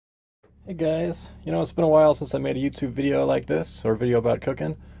Hey guys, it's been a while since I made a YouTube video like this, or a video about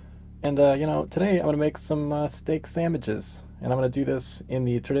cooking. And today I'm going to make some steak sandwiches. And I'm going to do this in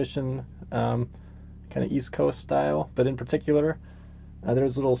the tradition, kind of East Coast style. But in particular,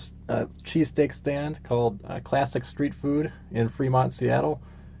 there's a little cheesesteak stand called Classic Street Food in Fremont, Seattle.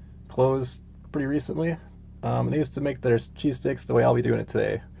 Closed pretty recently. They used to make their cheesesteaks the way I'll be doing it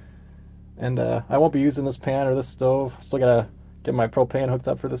today. And I won't be using this pan or this stove. Still got to get my propane hooked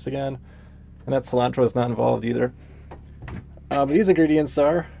up for this again. And that cilantro is not involved either. But these ingredients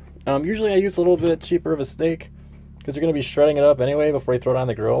are, usually I use a little bit cheaper of a steak because you're going to be shredding it up anyway before you throw it on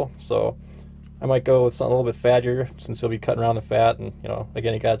the grill. So I might go with something a little bit fattier since you'll be cutting around the fat, and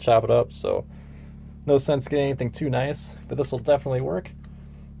again, you got to chop it up. So no sense getting anything too nice, but this will definitely work.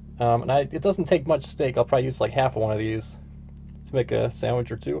 It doesn't take much steak. I'll probably use like half of one of these to make a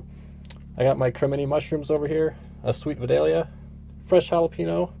sandwich or two. I got my cremini mushrooms over here, a sweet Vidalia, fresh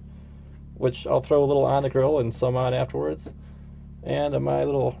jalapeno, which I'll throw a little on the grill and some on afterwards, and my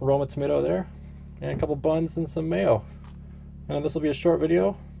little Roma tomato there, and a couple buns and some mayo. And this will be a short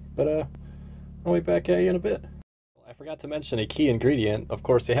video, but I'll be back at you in a bit. I forgot to mention a key ingredient. Of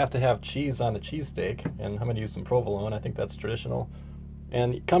course, you have to have cheese on the cheesesteak, and I'm going to use some provolone. I think that's traditional.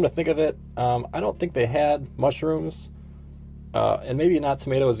 And come to think of it, I don't think they had mushrooms, and maybe not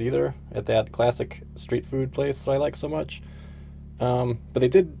tomatoes either, at that classic street food place that I like so much. But they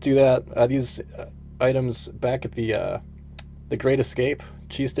did do that, these items back at the Great Escape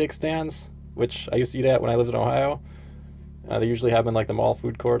cheesesteak stands, which I used to eat at when I lived in Ohio. They usually have them in like the mall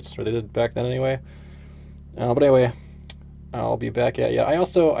food courts, or they did back then anyway. But anyway, I'll be back at you.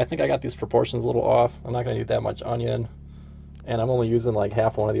 I think I got these proportions a little off. I'm not going to need that much onion, and I'm only using like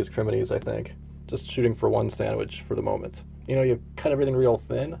half one of these creminis, I think. Just shooting for one sandwich for the moment. You cut everything real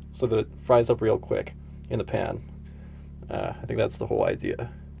thin so that it fries up real quick in the pan. I think that's the whole idea.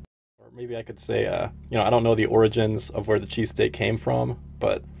 Or maybe I could say, I don't know the origins of where the cheesesteak came from,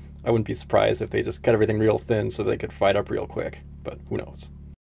 but I wouldn't be surprised if they just cut everything real thin so they could fry it up real quick, but who knows.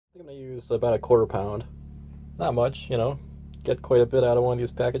 I think I'm going to use about a quarter pound. Not much, get quite a bit out of one of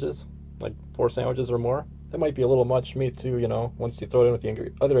these packages, like 4 sandwiches or more. That might be a little much meat too, once you throw it in with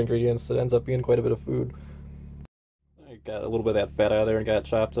the other ingredients, it ends up being quite a bit of food. I got a little bit of that fat out of there and got it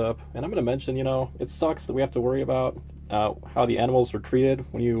chopped up. And I'm going to mention, it sucks that we have to worry about how the animals are treated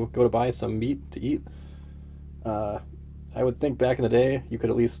when you go to buy some meat to eat. I would think back in the day you could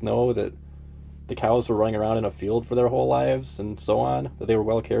at least know that the cows were running around in a field for their whole lives and so on, that they were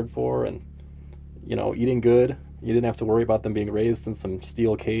well cared for and, eating good. You didn't have to worry about them being raised in some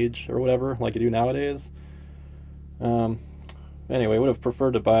steel cage or whatever like you do nowadays. Anyway, would have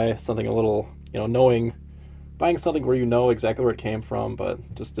preferred to buy something a little, buying something where you know exactly where it came from,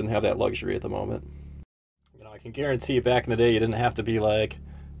 but just didn't have that luxury at the moment. I can guarantee back in the day you didn't have to be like,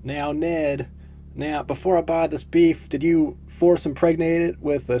 now Ned, before I buy this beef, did you force impregnate it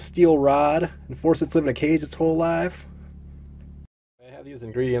with a steel rod and force it to live in a cage its whole life? I have these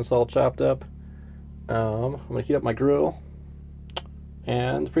ingredients all chopped up. I'm going to heat up my grill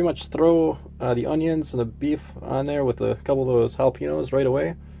and pretty much throw the onions and the beef on there with a couple of those jalapenos right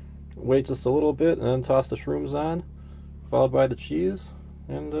away. Wait just a little bit and then toss the shrooms on, followed by the cheese,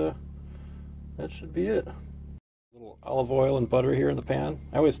 and that should be it. A little olive oil and butter here in the pan.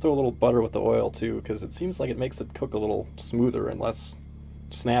 I always throw a little butter with the oil too, because it seems like it makes it cook a little smoother and less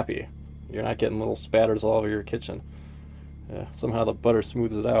snappy. You're not getting little spatters all over your kitchen. Somehow the butter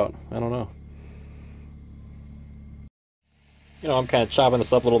smooths it out. I don't know. I'm kind of chopping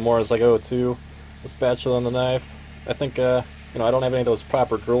this up a little more as I go too. The spatula and the knife. I think, I don't have any of those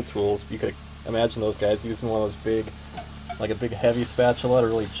proper grill tools. You could imagine those guys using one of those big, like a big heavy spatula to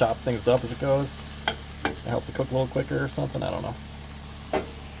really chop things up as it goes. It helps it cook a little quicker or something, I don't know.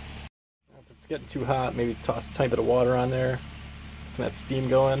 If it's getting too hot, maybe toss a tiny bit of water on there. Some of that steam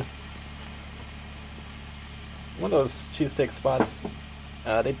going. One of those cheesesteak spots,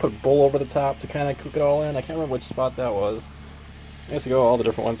 they put a bowl over the top to kind of cook it all in. I can't remember which spot that was. I used to go all the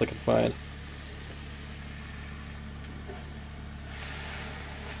different ones I could find.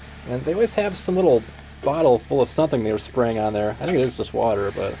 And they always have some little bottle full of something they were spraying on there. I think it is just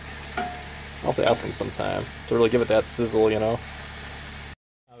water, but I'll have to ask them sometime to really give it that sizzle, Now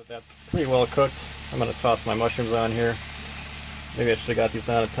that that's pretty well cooked, I'm going to toss my mushrooms on here. Maybe I should have got these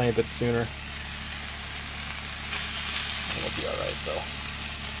on a tiny bit sooner. It'll be alright though.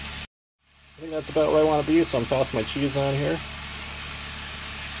 I think that's about where I want to be, so I'm tossing my cheese on here.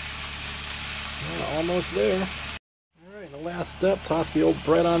 Almost there. Alright, the last step, toss the old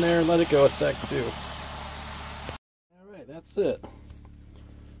bread on there and let it go a sec too. Alright, that's it.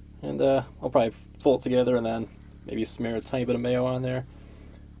 And I'll probably fold it together and then maybe smear a tiny bit of mayo on there.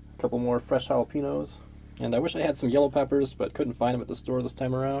 A couple more fresh jalapenos. And I wish I had some yellow peppers, but couldn't find them at the store this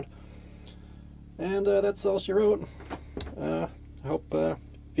time around. And that's all she wrote. I hope if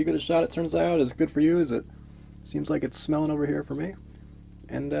you get a shot, it turns out as good for you as it seems like it's smelling over here for me.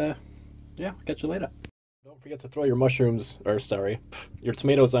 And yeah, I'll catch you later. Don't forget to throw your mushrooms, or sorry, your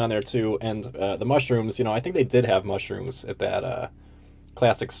tomatoes on there too. And the mushrooms, you know, I think they did have mushrooms at that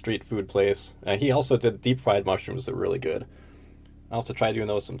classic street food place. He also did deep fried mushrooms that were really good. I'll have to try doing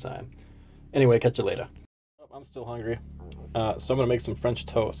those sometime. Anyway, catch you later. Oh, I'm still hungry, so I'm gonna make some French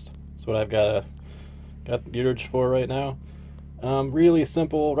toast. That's what I've got the urge for right now. Really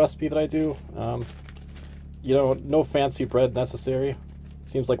simple recipe that I do. You know, no fancy bread necessary.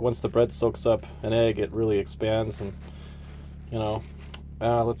 Seems like once the bread soaks up an egg, it really expands, and you know,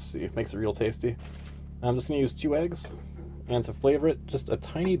 let's see, it makes it real tasty. I'm just gonna use 2 eggs, and to flavor it, just a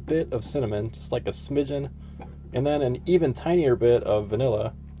tiny bit of cinnamon, just like a smidgen, and then an even tinier bit of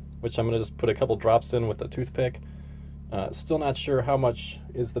vanilla, which I'm gonna just put a couple drops in with a toothpick. Still not sure how much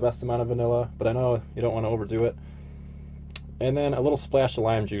is the best amount of vanilla, but I know you don't want to overdo it. And then a little splash of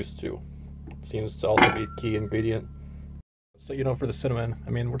lime juice too. Seems to also be a key ingredient. So, you know, for the cinnamon, I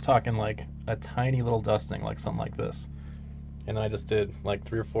mean, we're talking like a tiny little dusting, like something like this. And then I just did like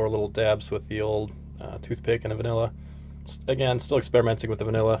 3 or 4 little dabs with the old toothpick and the vanilla. Again, still experimenting with the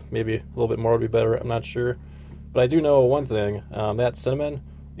vanilla. Maybe a little bit more would be better, I'm not sure. But I do know one thing, that cinnamon,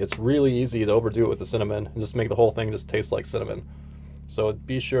 it's really easy to overdo it with the cinnamon and just make the whole thing just taste like cinnamon. So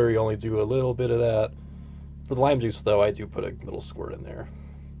be sure you only do a little bit of that. For the lime juice though, I do put a little squirt in there.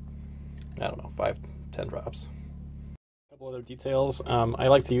 I don't know, 5-10 drops. A couple other details. I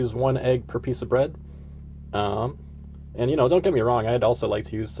like to use 1 egg per piece of bread. And you know, don't get me wrong, I'd also like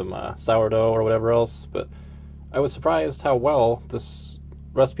to use some sourdough or whatever else, but I was surprised how well this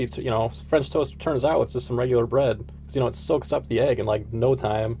recipe, you know, French toast turns out with just some regular bread. Because, you know, it soaks up the egg in like no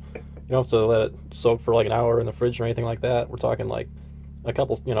time. You don't have to let it soak for like an hour in the fridge or anything like that. We're talking like a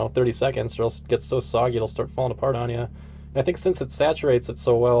couple, you know, 30 seconds, or else it gets so soggy it'll start falling apart on you. And I think since it saturates it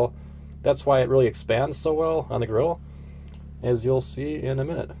so well, that's why it really expands so well on the grill, as you'll see in a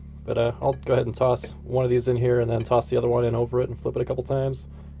minute. But I'll go ahead and toss one of these in here and then toss the other one in over it and flip it a couple times.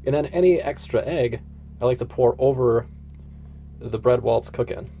 And then any extra egg, I like to pour over the bread while it's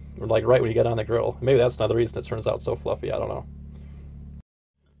cooking, or like right when you get on the grill. Maybe that's another reason it turns out so fluffy, I don't know.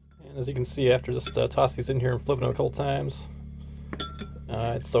 And as you can see, after just toss these in here and flipping it a couple times,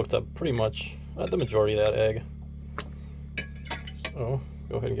 it soaked up pretty much the majority of that egg. So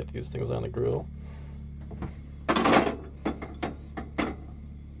go ahead and get these things on the grill.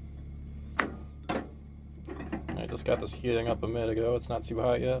 I just got this heating up a minute ago. It's not too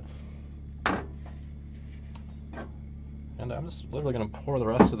hot yet. And I'm just literally going to pour the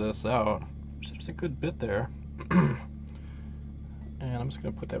rest of this out. There's a good bit there. And I'm just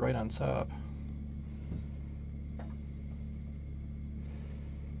going to put that right on top.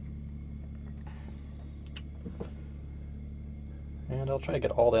 And I'll try to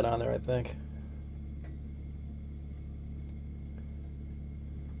get all that on there, I think.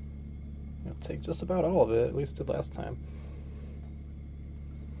 It'll take just about all of it, at least did last time.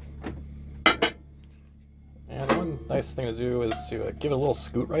 And one nice thing to do is to give it a little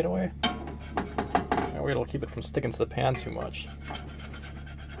scoot right away. That way it'll keep it from sticking to the pan too much.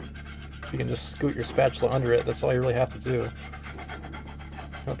 If you can just scoot your spatula under it, that's all you really have to do.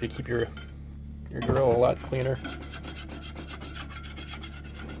 Help you keep your grill a lot cleaner.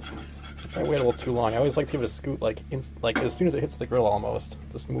 I wait a little too long. I always like to give it a scoot like as soon as it hits the grill almost.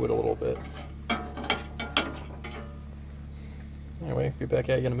 Just move it a little bit. Anyway, be back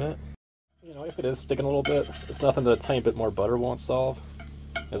at you in a minute. You know, if it is sticking a little bit, it's nothing that a tiny bit more butter won't solve,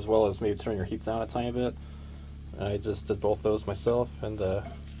 as well as maybe turn your heat down a tiny bit. I just did both those myself, and I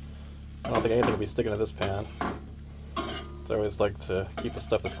don't think anything will be sticking to this pan. So I always like to keep the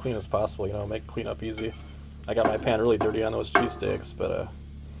stuff as clean as possible, you know, make cleanup easy. I got my pan really dirty on those cheesesteaks, but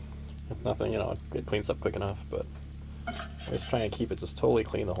nothing, you know, it cleans up quick enough, but I was trying to keep it just totally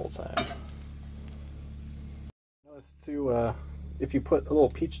clean the whole time. Notice too, if you put a little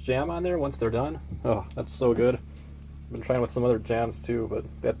peach jam on there once they're done, oh, that's so good. I've been trying with some other jams too, but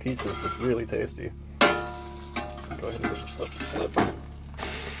that peach is just really tasty. Go ahead and get the stuff to flip.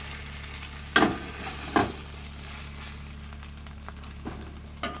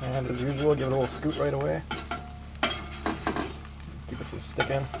 And as usual, give it a little scoot right away. Keep it from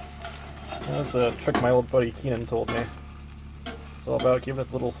sticking. That's a trick my old buddy Keenan told me. It's all about giving it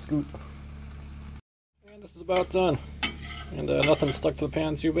a little scoot. And this is about done. And nothing stuck to the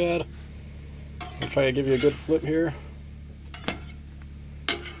pan too bad. I'll try to give you a good flip here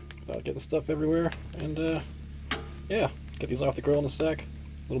without getting stuff everywhere. And yeah, get these off the grill in a sec.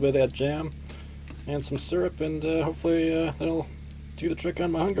 little bit of that jam, and some syrup, and hopefully that'll do the trick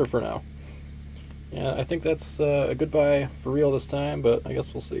on my hunger for now. Yeah, I think that's a goodbye for real this time, but I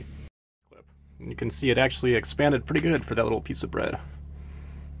guess we'll see. And you can see it actually expanded pretty good for that little piece of bread.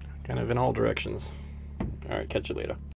 Kind of in all directions. Alright, catch you later.